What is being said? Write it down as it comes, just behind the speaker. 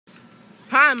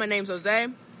Hi, my name's Jose.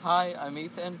 Hi, I'm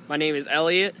Ethan. My name is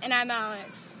Elliot. And I'm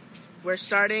Alex. We're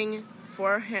starting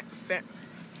Fahrenheit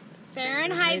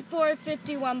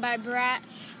 451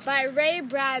 by Ray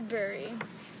Bradbury.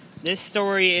 This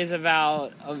story is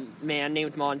about a man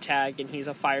named Montag, and he's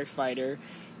a firefighter.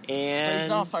 And But he's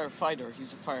not a firefighter,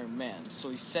 he's a fireman, so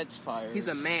he sets fires. He's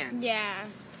a man. Yeah.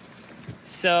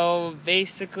 So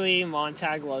basically,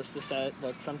 Montag loves to set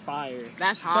books on fire.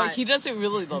 That's hot. But he doesn't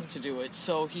really love to do it,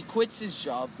 so he quits his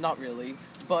job, not really,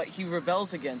 but he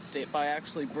rebels against it by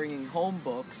actually bringing home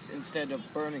books instead of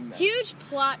burning them. Huge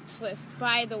plot twist,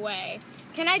 by the way.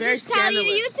 Can I Very just tell you,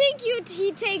 scandalous. you think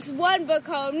he takes one book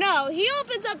home? No, he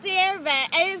opens up the air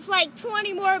vent and it's like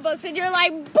 20 more books and you're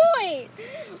like, boy,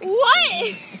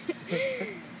 what?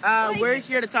 We're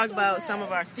here to talk about some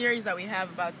of our theories that we have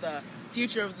about the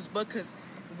future of this book, because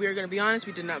we're going to be honest,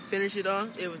 we did not finish it all.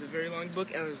 It was a very long book,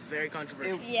 and it was very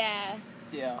controversial. Yeah.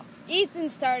 Yeah. Ethan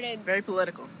started. Very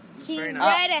political. He Very read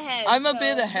nice. ahead. I'm a so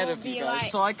bit ahead we'll of you be guys,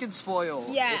 like- so I can spoil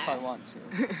Yeah. if I want to.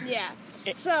 Yeah.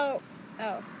 So,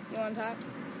 you want to talk?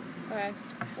 Okay.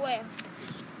 Well.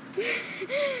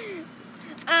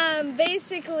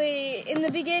 Basically, in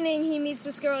the beginning, he meets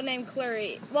this girl named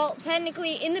Clury. Well,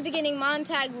 technically, in the beginning,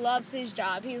 Montag loves his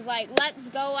job. He's like, let's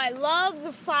go. I love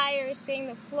the fire, seeing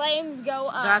the flames go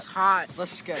up. That's hot.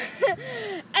 Let's go.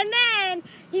 And then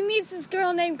he meets this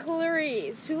girl named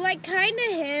Clarice, who, like, kind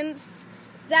of hints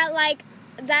that, like,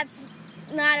 that's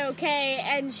not okay.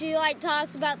 And she, like,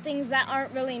 talks about things that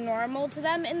aren't really normal to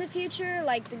them in the future.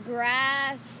 Like, the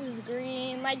grass is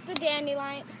green, like the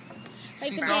dandelion.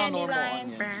 Like She's the not a normal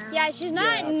dandelions. onion. Yeah, she's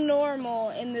not Yeah.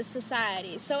 normal in this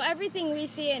society. So everything we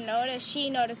see and notice, she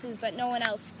notices, but no one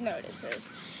else notices.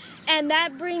 And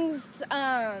that brings,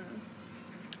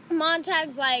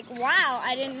 Montag's like, wow,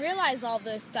 I didn't realize all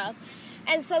this stuff.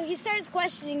 And so he starts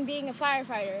questioning being a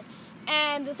firefighter.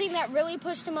 And the thing that really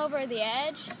pushed him over the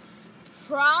edge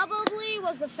probably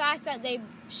was the fact that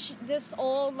this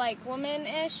old, like,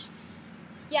 woman-ish,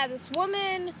 this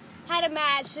woman had a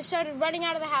match. She started running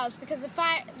out of the house because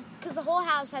the whole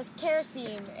house has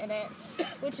kerosene in it,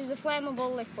 which is a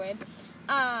flammable liquid.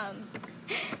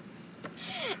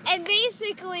 And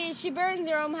basically, she burns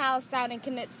her own house down and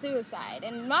commits suicide.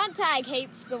 And Montag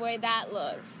hates the way that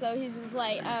looks, so he's just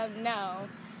like, no.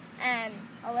 And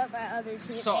I'll let my other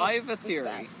two So I have a theory.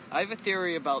 discuss. I have a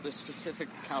theory about this specific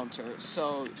encounter.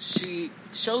 So she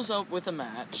shows up with a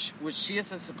match, which she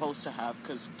isn't supposed to have,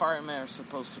 because firemen are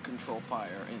supposed to control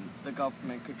fire, and the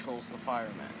government controls the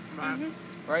firemen.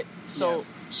 Right? So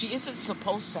she isn't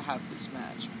supposed to have this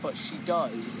match, but she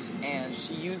does, and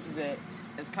she uses it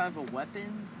as kind of a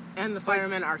weapon. And the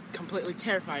firemen are completely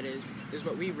terrified, is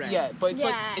what we read. Yeah, but it's Yeah,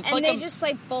 like it's and like they a, just,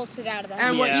 like, bolted out of the house.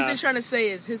 And what Yeah. Ethan's trying to say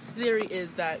is his theory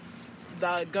is that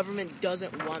the government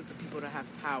doesn't want the people to have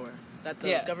power. That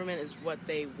the government is what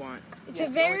they want. It's Yes,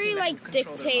 a the only very, thing that like, can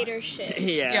control their lives. dictatorship.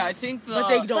 yeah. I think the But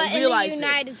they don't But in realize the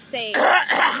United States.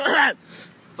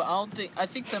 But I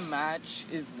think the match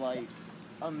is like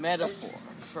a metaphor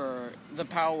for the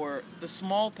power, the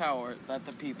small power that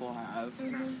the people have,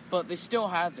 but they still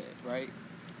have it, right?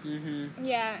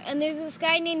 Yeah, and there's this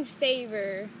guy named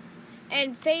Favor,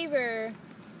 and Favor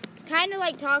kind of,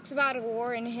 like, talks about a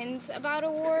war and hints about a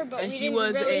war, but And we he didn't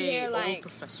was really a hear, old like,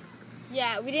 professor.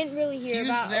 we didn't really He hear was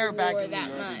about there a back war in the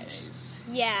that early much. days.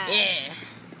 Yeah,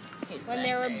 when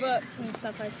there were books and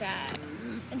stuff like that.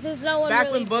 And since no one Back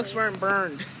really when books believes- weren't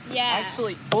burned. Yeah.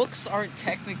 Actually, books aren't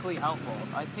technically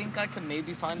outlawed. I think I can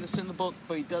maybe find this in the book,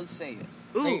 but he does say it.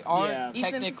 Ooh, they aren't yeah.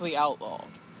 Ethan- technically outlawed,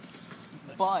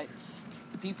 but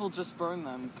people just burn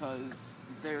them because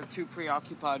they're too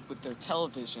preoccupied with their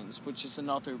televisions, which is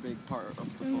another big part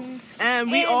of the book.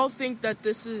 And we And- all think that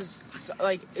this is,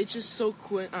 like, it's just so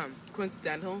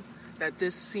coincidental that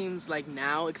this seems like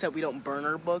now, except we don't burn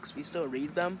our books, we still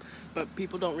read them, but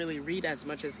people don't really read as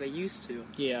much as they used to.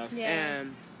 Yeah. Yeah.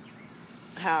 And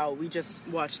how we just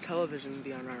watch television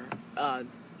be on our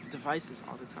devices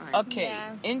all the time. Okay,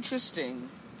 Yeah. interesting.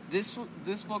 This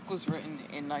book was written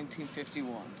in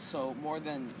 1951, so more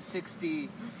than 60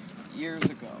 years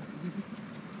ago.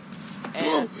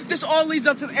 And This all leads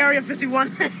up to the Area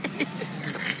 51.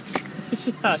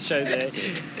 I'll show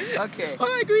that. okay,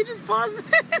 Alright, can we just pause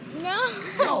this? No.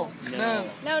 no.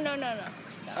 No.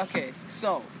 Okay,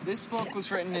 so this book was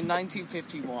written in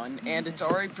 1951, and it's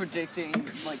already predicting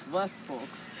like less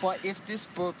books. But if this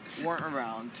book weren't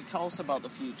around to tell us about the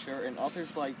future and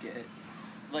others like it,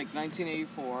 like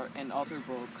 1984 and other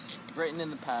books written in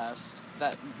the past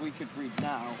that we could read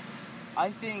now, I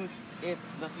think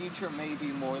the future may be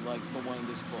more like the one in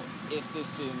this book if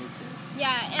this didn't exist.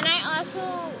 Yeah, and I also...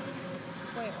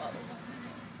 Wait, what was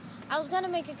I was going to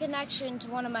make a connection to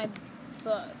one of my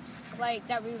books, like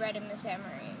that we read in Miss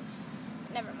Amory's.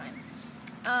 Never mind.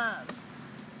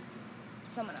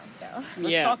 Someone else go.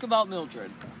 Let's talk about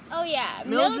Mildred. Oh yeah,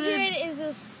 Mildred is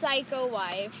a psycho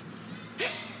wife.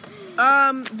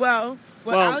 Well,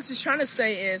 what Well- Alex is trying to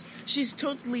say is she's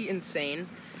totally insane.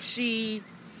 She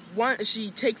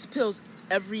takes pills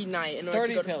every night in order 30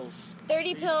 to go to pills.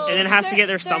 30 pills. And then has to get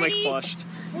their stomach 30 flushed.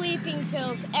 Sleeping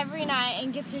pills every night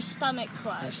and gets her stomach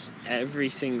flushed Every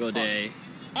single day.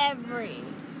 every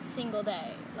single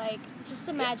day. Like, just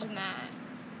imagine that.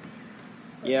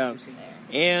 Yeah.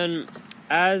 There. And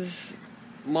as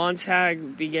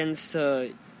Montag begins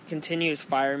to continue his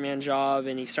fireman job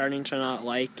and he's starting to not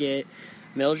like it,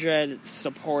 Mildred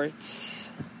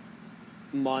supports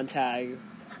Montag,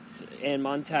 and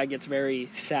Montag gets very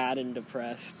sad and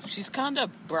depressed. She's kind of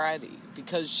bratty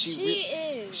because She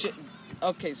is.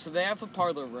 Okay, so they have a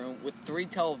parlor room with 3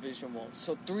 television walls.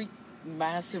 So 3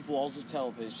 massive walls of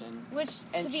television. Which,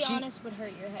 and to be honest, would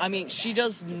hurt your head. I mean, really she bad.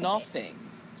 does Just nothing.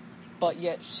 But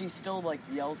yet she still, like,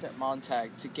 yells at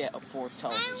Montag to get a 4th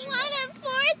television I want a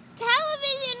 4th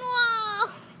television wall!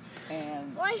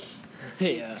 And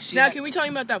Yeah. she Now, ha- can we talk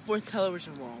about that 4th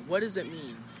television wall? What does it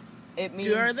mean? it means...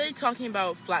 Are they talking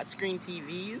about flat screen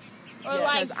TVs? Or, Yeah,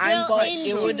 like, 'cause I'm built but into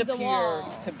It would the appear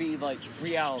wall. to be, like,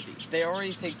 reality. They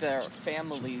already think their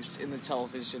families in the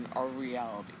television are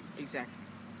reality. Exactly.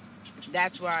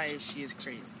 That's why she is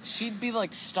crazy. She'd be,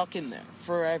 like, stuck in there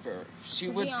forever. She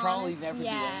To would be probably honest, never do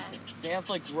yeah. anything. They have,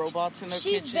 like, robots in their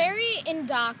She's kitchen. very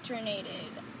indoctrinated,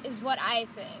 is what I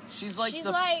think. She's like She's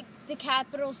the- like the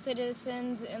capital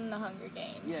citizens in the Hunger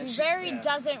Games. Yeah, who she- very yeah.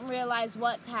 doesn't realize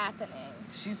what's happening.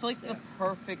 She's like the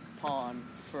perfect pawn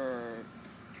for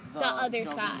The other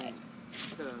government side.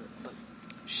 to, like,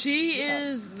 She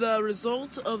is the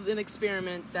result of an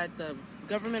experiment that the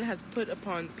government has put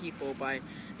upon people by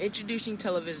introducing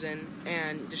television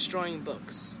and destroying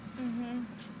books.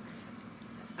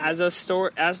 As the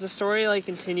story like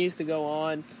continues to go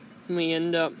on, we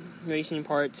end up reaching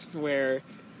parts where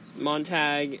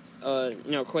Montag,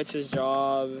 quits his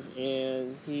job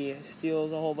and he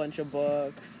steals a whole bunch of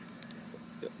books.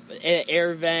 At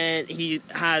Air Vent, he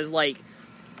has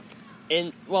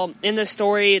in the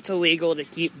story, it's illegal to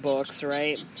keep books,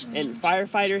 right? And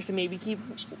firefighters can maybe keep,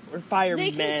 or firemen.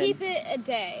 They can keep it a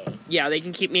day, Yeah, they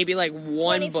can keep maybe like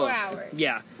one 24 book. hours.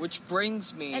 Yeah. which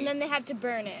brings me and then they have to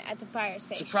burn it at the fire to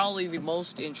station. probably the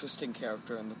most interesting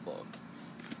character in the book,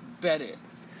 Betty.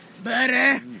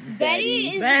 Betty! Betty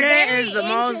is Betty very is the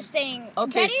most- interesting.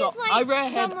 Okay, Betty's so like I read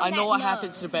ahead. someone I know that what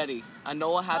happens to knows. Betty. I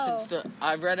know what happens to.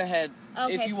 I read ahead.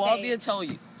 Okay, if you want say me it. to tell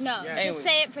you, No, Yeah. just Anyways.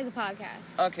 say it for the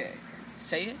podcast. okay,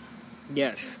 say it.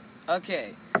 Yes.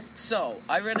 Okay, so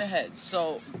I read ahead.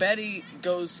 So Betty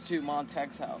goes to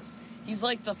Montag's house. He's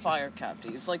like the fire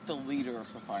captain. He's like the leader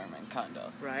of the firemen, kind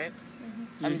of. Right?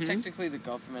 I mean, technically the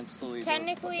government's the leader.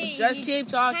 Technically, Just keep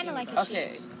talking. kind of like a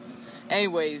Okay. chief.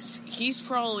 Anyways, he's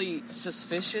probably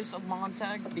suspicious of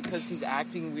Montag because he's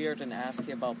acting weird and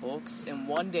asking about books. And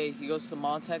one day he goes to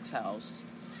Montag's house,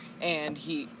 and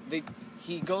he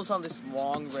goes on this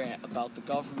long rant about the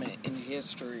government and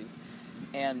history,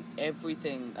 and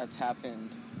everything that's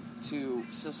happened to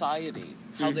society.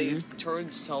 How they've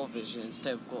turned to television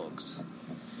instead of books.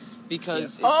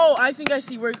 Because Oh, I think I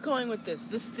see where you're going with this.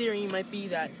 This theory might be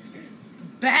that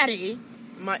Betty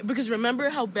because remember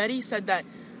how Betty said that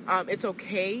it's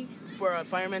okay for a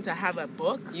fireman to have a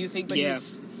book? you think Yeah.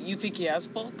 you think he has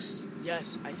books?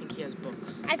 Yes, I think he has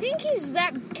books. I think he's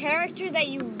that character that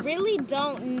you really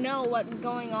don't know what's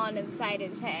going on inside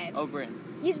his head. Oh, Bryn.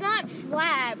 He's not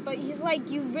flat, but he's like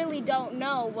you really don't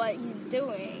know what he's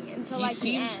doing until He like the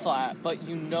seems end. flat, but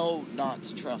you know not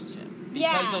to trust him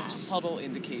because Yeah. of subtle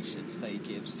indications that he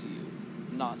gives to you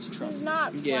not to trust He's him.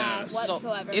 not flat Yeah. So,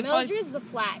 whatsoever. if Mildred's the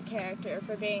flat character,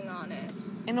 for being honest.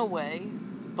 In a way,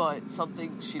 but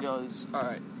something she does.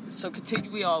 Alright, so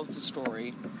continuing on with the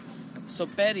story. So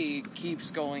Betty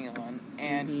keeps going on,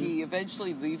 and he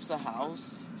eventually leaves the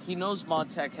house. He knows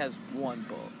Montag has one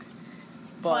book.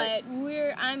 But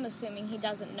I'm assuming he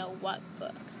doesn't know what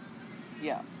book.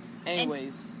 yeah.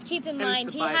 Anyways, Keep in And it's mind,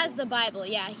 the he Bible. has the Bible.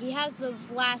 Yeah, he has the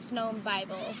last known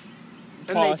Bible. And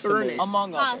they burn Possibly. it.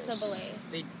 among others. Possibly.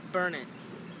 They burn it.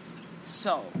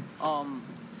 So,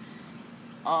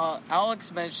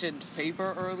 Alex mentioned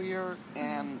Faber earlier,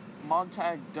 and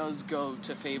Montag does go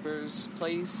to Faber's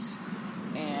place,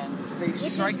 and they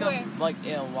is strike where- up like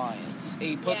an alliance.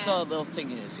 He puts Yeah. a little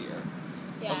thing in his ear,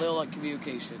 Yeah. a little like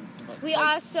communication. device. We Like,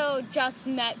 also just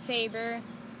met Faber.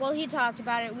 Well, he talked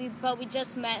about it, but we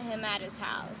just met him at his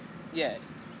house. yeah,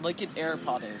 like an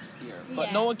AirPod is here, but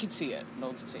Yeah. no one can see it. No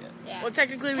one can see it. Yeah. Well,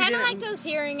 technically, we Kind of didn't. like those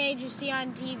hearing aids you see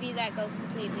on TV that go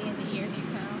completely in the ear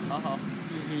canal. Uh-huh.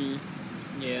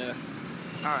 Yeah.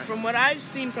 Alright. From what I've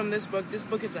seen from this book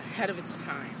is ahead of its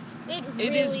time. It It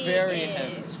really is very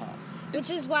ahead of its time. Which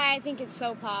is why I think it's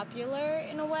so popular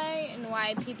in a way, and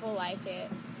why people like it.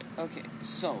 Okay,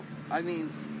 so,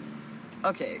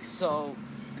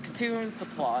 continuing with the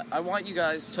plot, I want you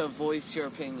guys to voice your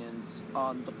opinions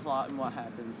on the plot and what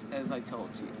happens, as I told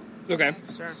you. Okay.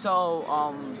 Sure. So,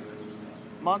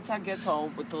 Montag gets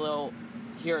home with the little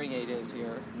hearing aid in his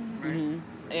ear,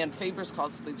 and Faber's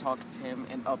constantly talking to him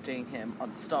and updating him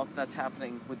on stuff that's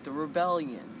happening with the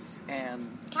rebellions,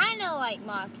 and, Kind of like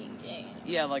Mockingjay.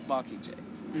 yeah, like Mockingjay.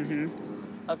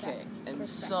 Mm-hmm. Okay, That's and perspective.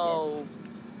 so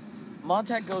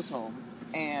Montag goes home,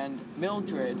 and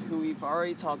Mildred, who we've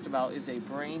already talked about, is a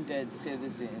brain-dead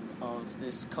citizen of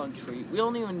this country. We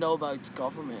don't even know about its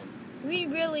government. We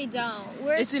really don't.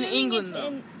 We're It's in assuming England, it's though.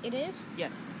 in. It is?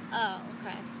 Yes. Oh,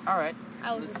 okay. Alright,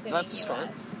 I was assuming That's a it start.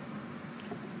 was.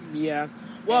 Yeah.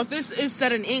 Well, if this is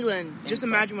set in England, just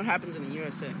Inside. imagine what happens in the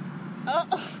USA.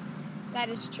 Oh, that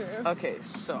is true. okay,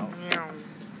 so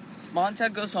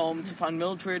Montag goes home to find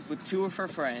Mildred with two of her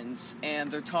friends, and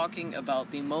they're talking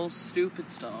about the most stupid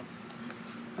stuff.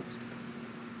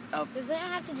 Does it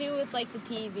have to do with like the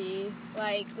TV,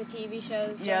 like the TV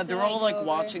shows? Yeah, that they're they all like go over?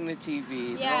 watching the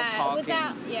TV. They're all Yeah, talking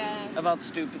without yeah, about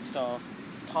stupid stuff,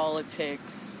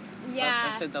 politics. yeah.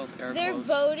 I said that with air They're quotes.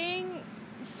 voting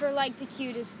for like the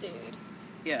cutest dude.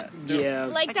 Yeah. they're- Yeah.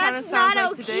 Like That kinda that's sounds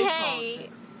not like today's okay.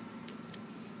 politics.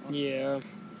 Yeah.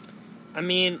 I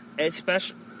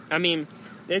mean,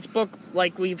 this book,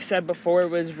 like we've said before,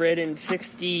 was written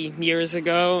 60 years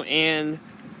ago, and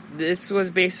this was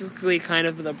basically kind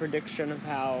of the prediction of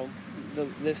how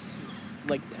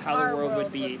how Our the world world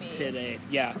would be would be. today.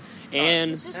 Yeah.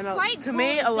 And It's just And quite to cool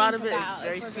me, to a lot think of it is about,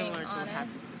 very if we're similar being to what honest.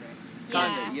 happens today.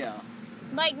 Kinda, yeah.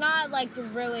 Like not like the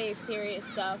really serious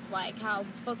stuff, like how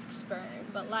books burn,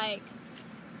 but like,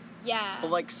 yeah, But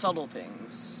like subtle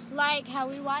things. like how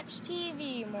we watch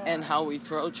TV more. And how we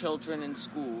throw children in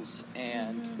schools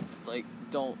and like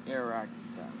don't interact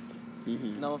with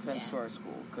them. No offense to our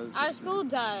school, because Our school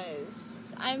does.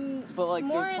 I'm But like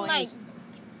more there's in like,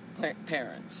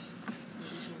 parents.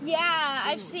 yeah,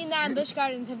 I've seen that in Busch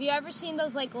Gardens. Have you ever seen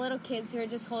those like little kids who are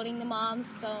just holding the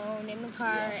mom's phone in the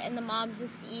car and the mom's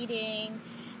just eating,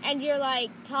 and you're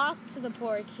like, talk to the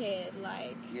poor kid,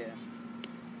 like. Yeah.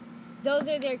 Those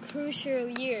are their crucial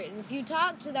years. If you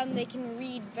talk to them, they can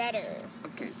read better.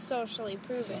 Okay. It's socially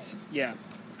proven. yeah.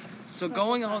 So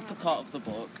going off the plot of the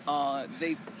book,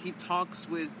 he talks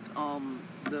with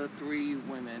the three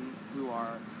women who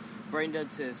are brain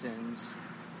dead citizens,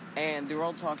 and they're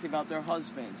all talking about their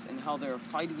husbands and how they're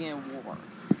fighting in a war.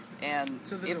 And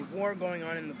So there's a war going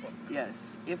on in the book.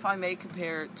 yes, if I may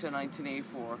compare it to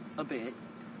 1984 a bit,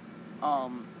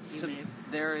 so may.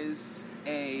 there is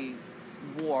a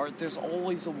war. There's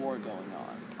always a war going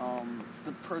on.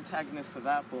 The protagonist of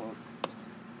that book,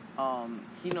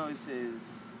 he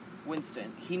notices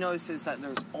Winston. He notices that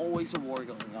there's always a war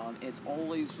going on. It's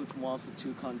always with one of the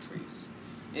two countries.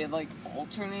 It like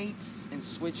alternates and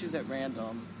switches at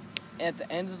random. At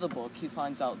the end of the book, he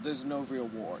finds out there's no real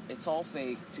war. It's all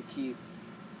fake to keep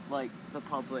like the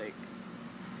public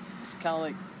just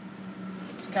kind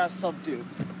of subdued.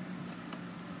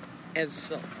 And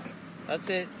so that's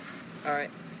it. All right.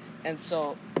 And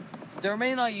so there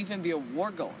may not even be a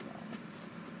war going on.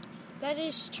 That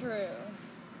is true.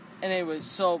 And anyway,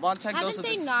 so Montag goes Haven't with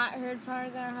they his... not heard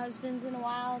from their husbands in a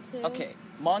while, too? Okay,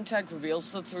 Montag reveals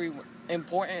to the three...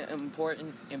 Important.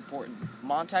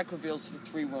 Montag reveals to the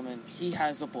three women he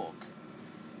has a book.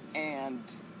 And,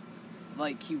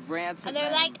 like, he rants at And they're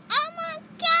them. like, oh my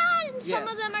god! And some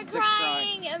Yeah, of them are they're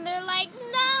crying, and they're like,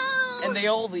 no! And they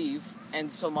all leave.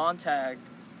 And so Montag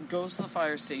goes to the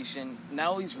fire station.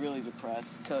 Now he's really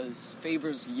depressed because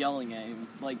Faber's yelling at him.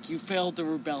 Like, you failed the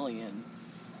rebellion.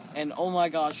 And oh my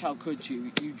gosh, how could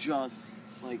you? You just,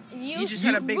 like... You just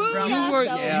had a big screwed brown- us You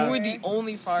were over. the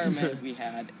only fireman we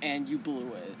had, and you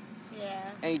blew it. Yeah.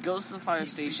 And he goes to the fire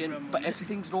station, but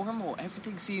everything's normal.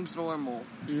 Everything seems normal.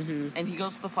 Mm-hmm. And he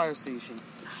goes to the fire station.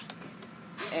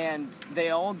 And they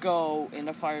all go in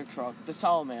a fire truck, the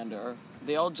Salamander.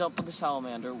 They all jump in the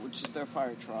Salamander, which is their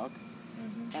fire truck.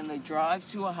 And they drive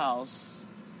to a house,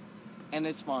 and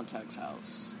it's Montag's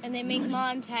house. And they make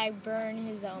Montag burn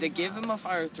his own They give him a house.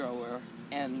 fire thrower,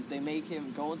 and they make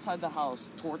him go inside the house,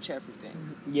 torch everything.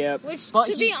 Yep. Which, But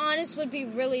to he- be honest, would be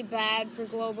really bad for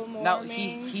global warming. Now,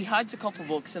 he hides a couple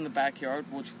books in the backyard,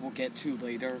 which we'll get to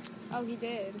later. Oh, he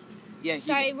did. Yeah,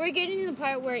 Sorry, we're getting to the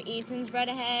part where Ethan's read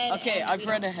ahead. Okay, and I've we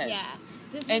read don't- ahead. Yeah.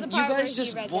 This is And the you part where guys he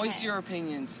just read the voice head. your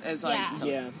opinions as Yeah. I tell.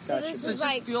 Yeah, So gotcha. this So is just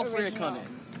like feel free to original. come in.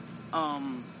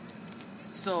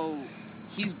 So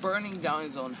he's burning down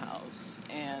his own house,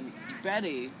 and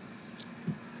Betty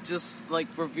just like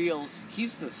reveals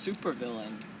he's the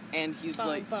supervillain, and he's Bum,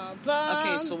 like, bum, bum.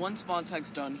 okay, so once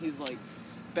Montag's done, he's like,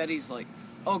 Betty's like,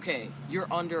 okay, you're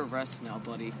under arrest now,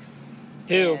 buddy.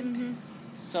 Who? And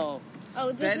so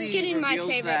Oh, this Betty is getting my reveals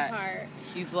favorite that part.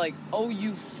 he's like, oh,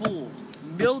 you fool,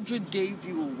 Mildred gave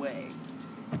you away,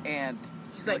 and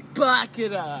He's like, back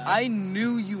it up. I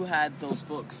knew you had those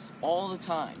books all the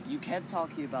time. You kept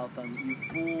talking about them. You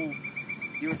fool.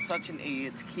 You're such an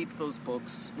idiot to keep those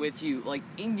books with you, like,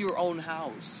 in your own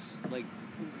house. Like,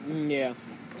 Yeah.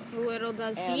 Little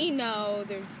does And- he know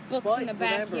there's books but in the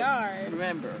remember- backyard.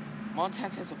 Remember,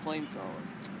 Montag has a flamethrower.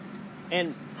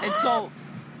 And And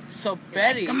so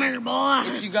Betty, Come here, boy.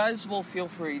 if you guys will feel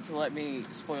free to let me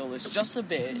spoil this just a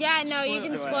bit. Yeah, no, you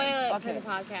can Spoil spoil it. it for Okay. the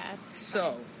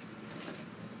podcast.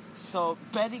 So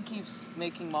Betty keeps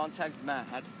making Montag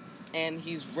mad, and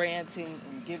he's ranting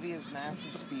and giving his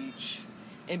massive speech,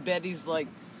 and Betty's like,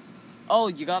 oh,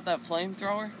 you got that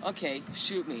flamethrower? Okay,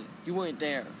 shoot me. You wouldn't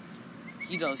dare.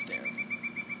 He does dare.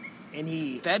 and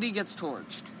he. Betty gets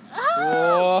torched.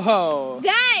 Whoa.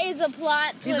 That is a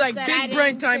plot twist like, that big I didn't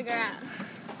brain time. figure out.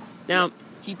 Now,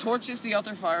 He torches the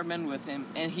other firemen with him,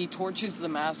 and he torches the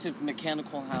massive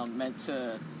mechanical hound meant to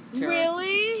terrorize the city.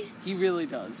 Really? He really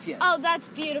does, yes. Oh, that's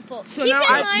beautiful. So Keep now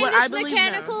in what I mind, this believe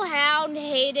mechanical hound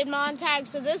hated Montag,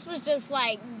 so this was just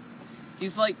like,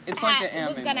 He's like, it's like an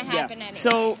was anime. gonna movie. happen anyway.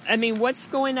 so I mean, what's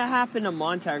going to happen to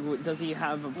Montag? Does he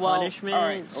have a Well, punishment?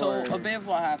 alright, so or- a bit of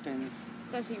what happens.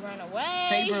 Does he run away?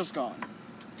 Faber's gone.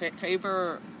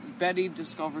 Betty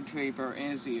discovered Faber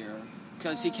in his ear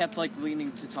because he kept like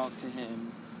leaning to talk to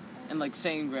him and like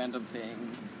saying random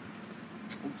things.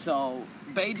 And so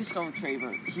Betty discovered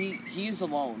Faber. He is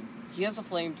alone. He has a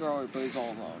flamethrower, but he's all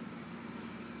alone.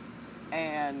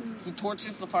 And he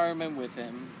torches the firemen with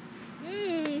him,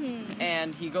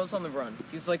 and he goes on the run.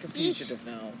 He's like a fugitive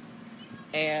now.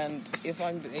 And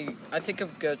I think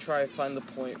I'm gonna try to find the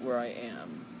point where I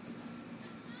am.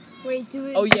 Wait, do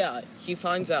it. Oh yeah, he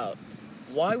finds out.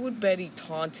 Why would Betty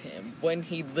taunt him when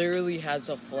he literally has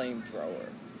a flamethrower?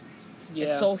 yeah.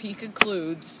 And so he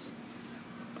concludes.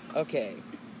 Okay,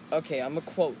 I'm gonna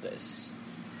quote this.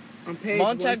 On page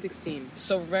Montag- 116.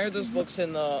 So remember those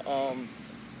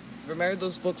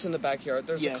books in the backyard.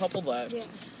 There's Yes. a couple left. Yeah.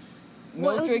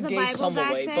 What, was Mildred the gave Bible some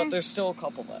back away, there? but there's still a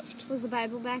couple left. Was the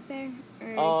Bible back there? Or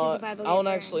did the Bible I get don't burned?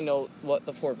 actually know what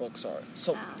the 4 books are.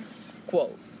 So, Oh.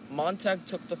 quote, Montag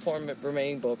took the 4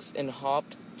 remaining books and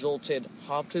hopped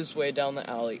his way down the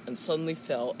alley, and suddenly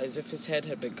fell as if his head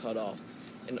had been cut off,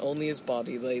 and only his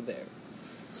body lay there.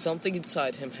 Something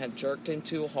inside him had jerked him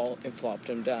to a halt and flopped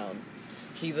him down.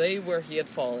 He lay where he had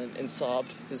fallen and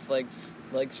sobbed, his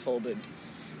legs folded,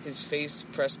 his face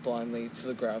pressed blindly to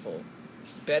the gravel.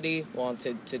 Betty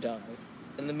wanted to die.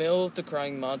 In the middle of the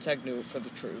crying, Montag knew it for the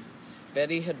truth.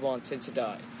 Betty had wanted to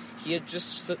die. He had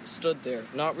just stood there,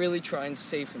 not really trying to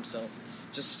save himself,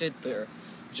 just stood there,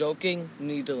 joking,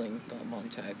 needling, thought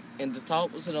Montag, and the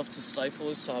thought was enough to stifle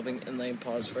his sobbing and lay in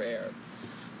pause for air.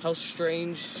 How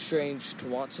strange to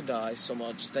want to die so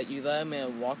much that you let a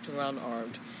man walk around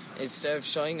armed. Instead of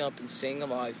showing up and staying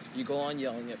alive, you go on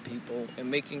yelling at people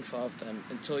and making fun of them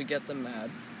until you get them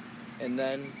mad. And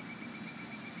then,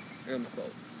 you're in the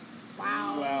quote.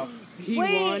 wow. He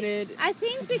Wait, wanted. I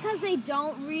think because they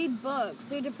don't read books,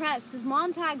 they're depressed. Because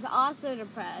Montag's also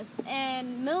depressed,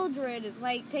 and Mildred is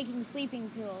like taking sleeping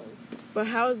pills. But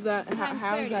how is that? Times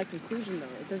How is 30. that conclusion though?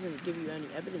 It doesn't give you any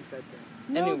evidence that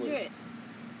thing. Anyway, Mildred,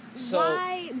 So,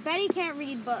 why Betty can't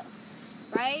read books,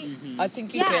 right? I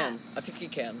think he Yeah. can. I think he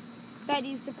can.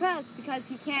 Betty's depressed because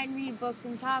he can't read books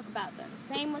and talk about them.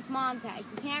 Same with Montag.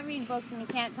 He can't read books and he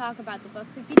can't talk about the books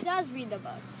if he does read the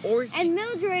books. Or And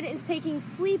Mildred is taking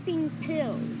sleeping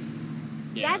pills.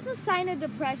 Yeah. That's a sign of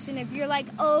depression if you're like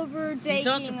He's not overtaking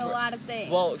a depre- lot of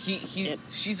things. well,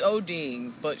 she's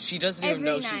ODing, but she doesn't even Every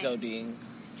know she's night. ODing.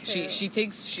 True. She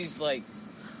thinks she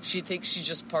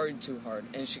just partied too hard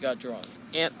and she got drunk.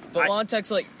 And But Montag's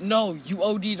like, no, you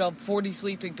OD'd on 40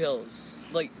 sleeping pills.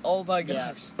 Like, oh my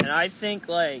gosh. and I think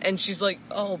like And she's like,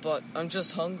 oh, but I'm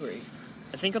just hungry.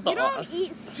 I think with the you don't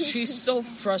eat. She's so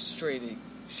frustrating.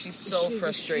 She's so She's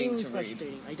frustrating to extremely read.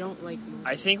 frustrating. I don't like.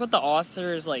 I think with the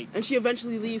author is like And she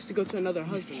eventually leaves to go to another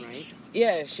husband, right?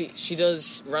 Yeah, she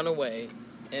does run away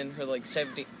in her, like,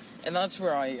 70... And that's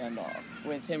where I end off,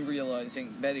 with him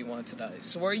realizing Betty wanted to die.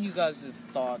 So what are you guys'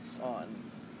 thoughts on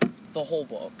the whole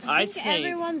book. I think think.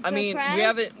 everyone's I mean,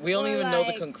 depressed, we don't or, even know the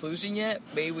like, conclusion yet.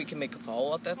 Maybe we can make a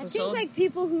follow-up I episode. think like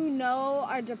people who know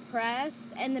are depressed,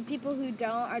 and the people who don't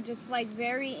are just like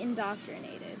very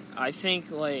indoctrinated. I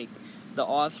think like the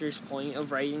author's point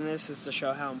of writing this is to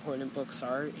show how important books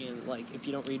are, and like if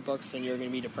you don't read books, then you're going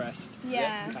to be depressed.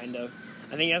 Yeah. Kind of.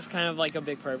 I think that's kind of like a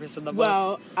big purpose of the book.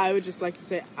 Well, I would just like to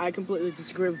say I completely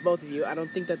disagree with both of you. I don't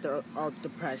think that they're all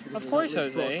depressed because Of they course, don't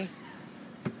read Jose. books.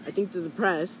 I think they're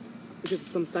depressed because of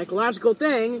some psychological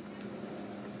thing.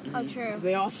 Oh, true. Because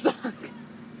they all suck.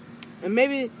 And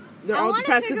maybe they're I all wanna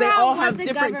depressed because figure they out all what have the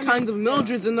different kinds of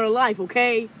government's Mildreds in their life,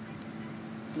 okay?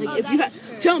 Like Oh, if you that had, is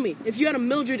true. tell me, if you had a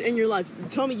Mildred in your life,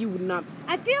 tell me you would not.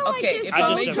 I feel like Okay, there's if I I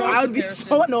just may don't- draw a I would be comparison,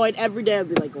 so annoyed every day. I'd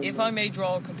be like, oh if no. I may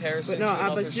draw a comparison But no, to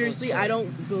another but seriously, short I story.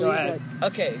 don't believe Go ahead. that.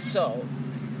 Okay, so,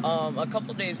 a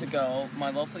couple days ago, my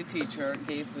lovely teacher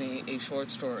gave me a short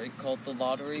story called The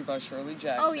Lottery by Shirley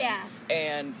Jackson. Oh, yeah.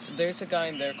 And there's a guy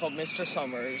in there called Mr.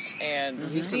 Summers, and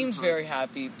he seems very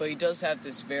happy, but he does have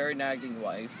this very nagging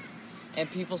wife. And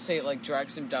people say it, like,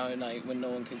 drags him down at night when no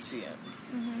one can see him.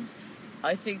 Mm-hmm.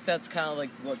 I think that's kind of,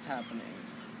 like, what's happening.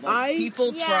 I Like,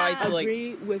 people try Yeah. to, like,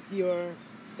 agree with your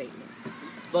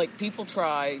statement. people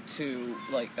try to,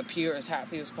 like, appear as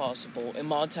happy as possible, and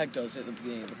Montag does it at the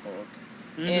beginning of the book.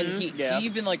 And he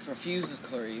even, like, refuses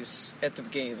Clarice at the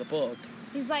beginning of the book.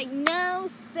 he's like, no,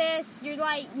 sis, you're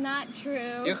like not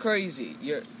true. You're crazy.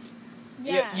 yeah.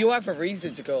 You have a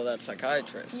reason to go to that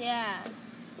psychiatrist. Yeah.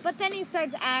 But then he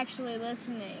starts actually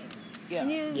listening. And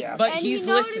he was, Yeah. But and he's he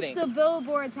noticed listening. the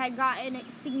billboards had gotten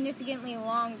significantly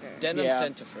longer. Denim Yeah.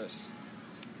 dentifrice.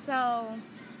 So,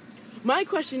 My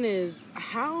question is,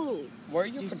 how What are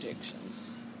your You-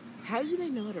 predictions? do they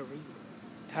know how to read?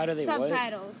 How do they what?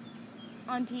 subtitles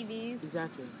on TVs.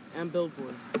 Exactly. And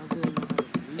billboards. How do they know how to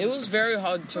read? It was very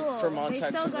hard School. for They Montag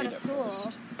still to go read to at school.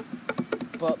 first.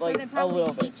 But, So like, they a probably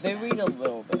little bit. teach They them. read a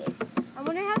little bit. I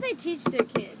wonder how they teach their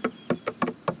kids.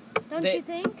 Don't They- you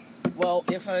think? Well,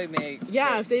 if I may...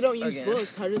 Yeah, if they don't use again.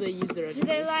 books, how do they use their Do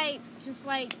education? they just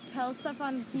tell stuff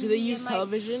on TV? Do they use and, like,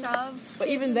 television? shove But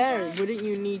kids even there, inside? wouldn't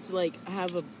you need to like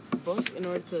have a book in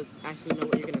order to actually know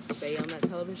what you're gonna say on that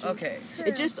television? Okay.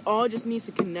 It just all just needs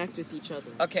to connect with each other.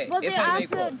 Okay, Well, they if I may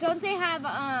also quote... don't they have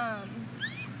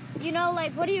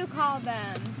like what do you call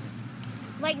them?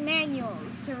 Like manuals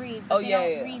to read. But Oh, they yeah,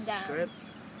 don't yeah. read them. Scripts.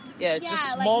 Yeah,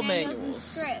 just like small manuals. And manuals.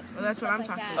 scripts Well, that's and what I'm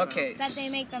stuff like talking that. about. Okay. That they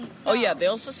make them. Oh, yeah, sell. they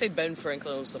also say Ben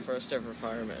Franklin was the first ever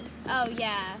fireman. Oh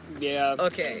yeah. Yeah.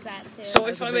 Okay. There's that too. So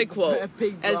That's if a I may big- quote, a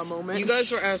big bra as moment. you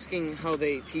guys were asking how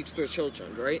they teach their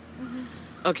children, right? Mm-hmm.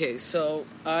 Okay, so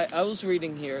I was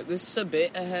reading here. This is a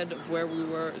bit ahead of where we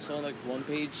were. It's only like one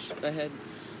page ahead.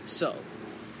 So,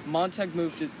 Montag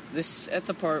moved his... This is at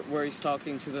the part where he's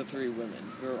talking to the three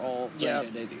women who are all Yeah.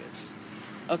 brain-dead idiots.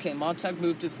 Okay, Montag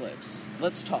moved his lips.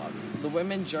 Let's talk. The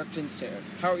women jerked and stared.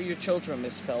 How are your children,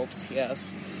 Miss Phelps? He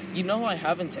asked. You know I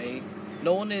haven't, eh?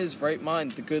 No one in his right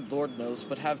mind, the good Lord knows,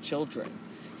 would have children,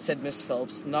 said Miss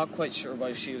Phelps, not quite sure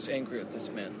why she was angry with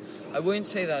this man. I wouldn't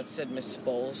say that, said Miss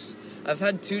Bowles. I've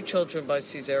had 2 children by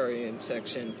cesarean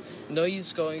section. No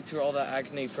use going through all that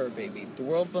agony for a baby. The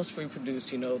world must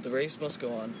reproduce, you know, the race must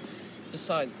go on.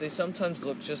 Besides, they sometimes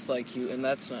look just like you, and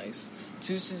that's nice.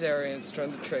 2 cesareans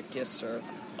turn the trick, yes, sir.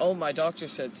 Oh, my doctor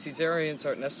said cesareans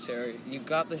aren't necessary. You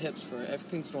got the hips for it.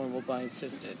 Everything's normal, but I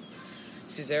insisted.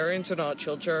 Cesareans are not,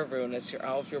 children are ruinous. You're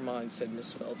out of your mind, said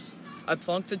Miss Phelps. I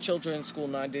flunked the children in school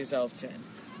 9 days out of 10.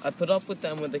 I put up with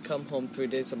them when they come home 3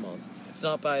 days a month. It's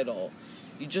not bad at all.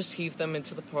 You just heave them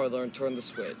into the parlor and turn the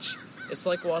switch. It's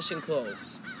like washing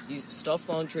clothes. You stuff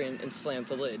laundry in and slam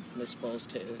the lid, Miss Bowles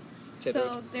tittered.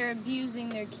 So they're abusing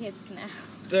their kids now.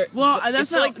 Well, that's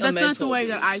it's not like a that's not the mental way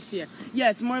that I abuse. see it. Yeah,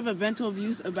 it's more of a mental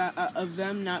abuse about of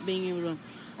them not being able to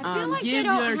I feel like they give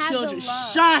don't their have children the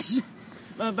love. shush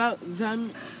about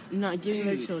them not giving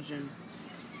their Dude. children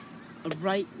a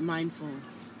right mindset.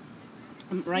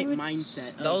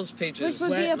 That was pages Which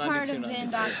would be a 92, part of the 93.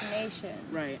 indoctrination.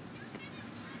 right.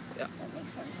 Yeah. That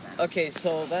makes sense now. Okay,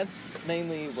 so that's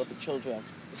mainly what the children have.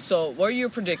 So, what are your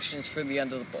predictions for the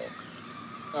end of the book?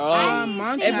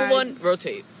 Montag, Everyone,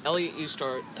 rotate. Elliot, you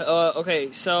start.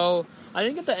 Okay, so I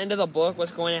think at the end of the book,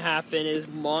 what's going to happen is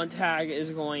Montag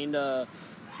is going to,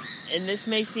 and this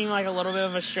may seem like a little bit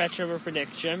of a stretch of a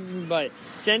prediction, but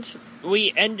since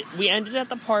we ended at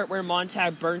the part where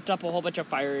Montag burnt up a whole bunch of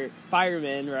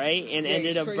firemen, right, and Yeah, ended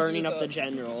he's up crazy burning with up the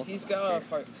general. He's got a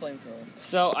flamethrower.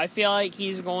 So I feel like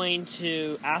he's going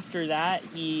to, after that,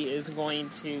 he is going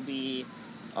to be,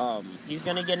 he's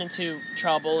going to get into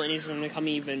trouble and he's going to become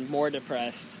even more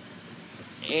depressed.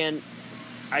 And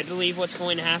I believe what's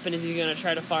going to happen is he's going to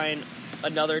try to find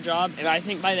another job. And I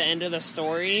think by the end of the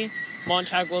story,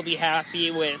 Montag will be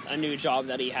happy with a new job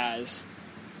that he has.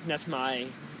 That's my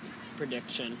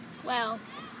prediction. Well,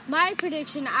 my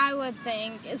prediction, I would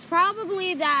think, is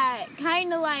probably that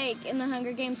kind of like in the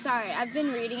Hunger Games. Sorry, I've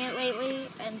been reading it lately,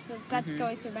 and so that's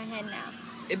going through my head now.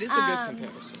 It is a good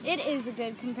comparison. It is a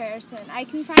good comparison. I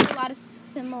can find a lot of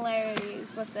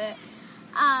similarities with it.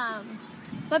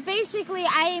 But basically,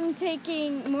 I am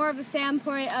taking more of a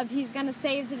standpoint of he's going to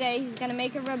save the day, he's going to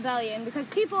make a rebellion, because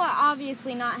people are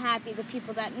obviously not happy, the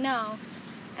people that know.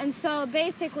 And so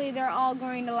basically, they're all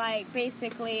going to, like,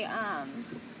 basically,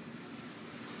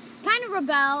 kind of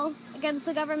rebel against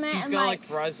the government. He's and gonna, like,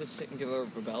 rise a singular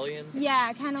rebellion?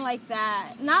 Yeah, kind of like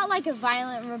that. Not like a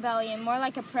violent rebellion, more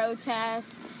like a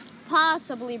protest,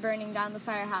 possibly burning down the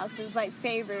firehouses, like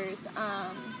Faber's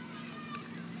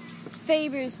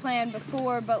plan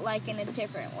before, but, like, in a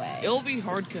different way. It'll be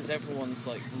hard because everyone's,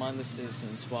 like, mindless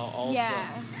citizens, while all of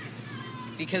them...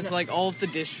 Because, like, all of the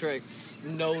districts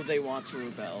know they want to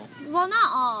rebel. Well,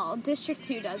 not all. District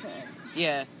 2 doesn't.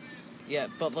 Yeah,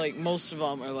 but, like, most of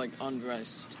them are, like,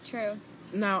 unrest. True.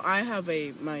 Now, I have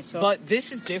myself... But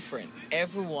this is different.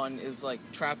 Everyone is, like,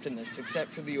 trapped in this,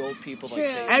 except for the old people, True.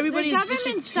 like Faber. Everybody's The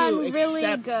District government's 2 done really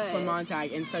except good. for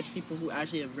Montag and such people who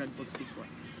actually have read books before.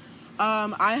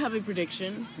 I have a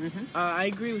prediction. I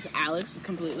agree with Alex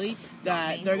completely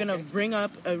that they're going to bring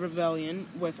up a rebellion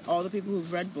with all the people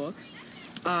who've read books,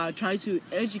 try to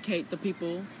educate the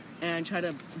people, and try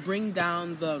to bring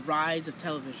down the rise of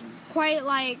television. Quite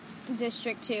like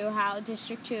District 2, how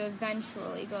District 2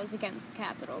 eventually goes against the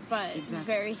Capitol, but Exactly.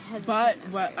 very hesitant.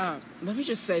 But at first. let me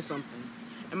just say something.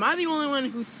 Am I the only one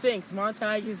who thinks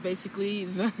Montag is basically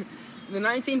the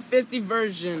 1950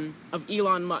 version of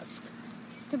Elon Musk?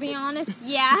 To be honest,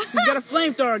 yeah. He's got a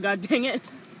flamethrower, god dang it.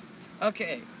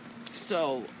 Okay,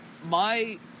 so,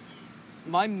 my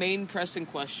main pressing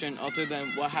question, other than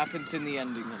what happens in the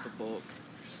ending of the book,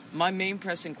 my main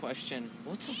pressing question,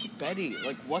 what's up with Betty?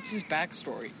 Like, what's his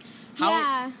backstory?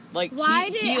 Yeah. Like, How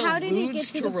he did he get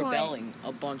alludes to the point? rebelling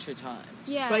a bunch of times.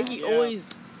 Yeah. But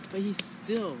he's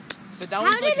still... But that How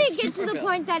was like did a he get to the super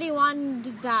point that he wanted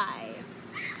to die?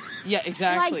 Yeah,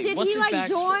 exactly. Like, did What's he, his like,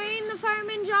 backstory? join the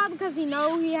fireman job because he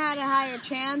know he had a higher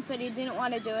chance, but he didn't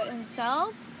want to do it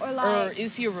himself? Or, like... Or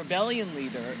is he a rebellion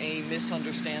leader and he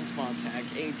misunderstands Montag and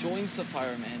he joins the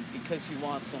firemen because he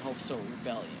wants to help start a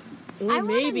rebellion? Or I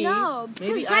want to know. Because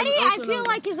maybe Betty, I also feel know-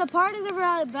 like, is a part of the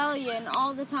rebellion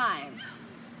all the time.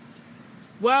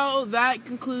 Well, that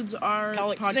concludes our Kinda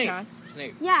like podcast.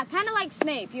 Snape. Yeah, kind of like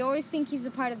Snape. You always think he's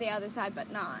a part of the other side,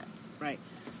 but not. Right.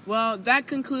 Well, that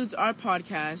concludes our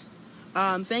podcast.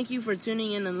 Thank you for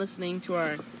tuning in and listening to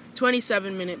our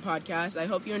 27-minute podcast. I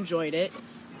hope you enjoyed it.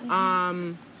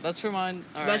 Let's remind...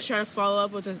 All Let's right. try to follow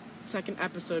up with a second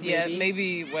episode, Yeah, maybe.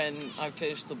 maybe when I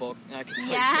finish the book, I can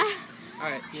tell Yeah. you. All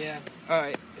right. Yeah. All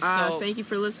right. So, Thank you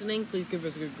for listening. Please give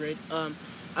us a good grade.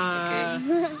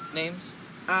 okay. Names?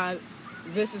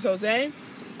 This is Jose.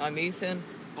 I'm Ethan.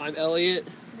 I'm Elliot.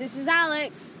 This is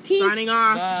Alex. Peace. Signing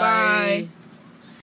off. Bye. Bye.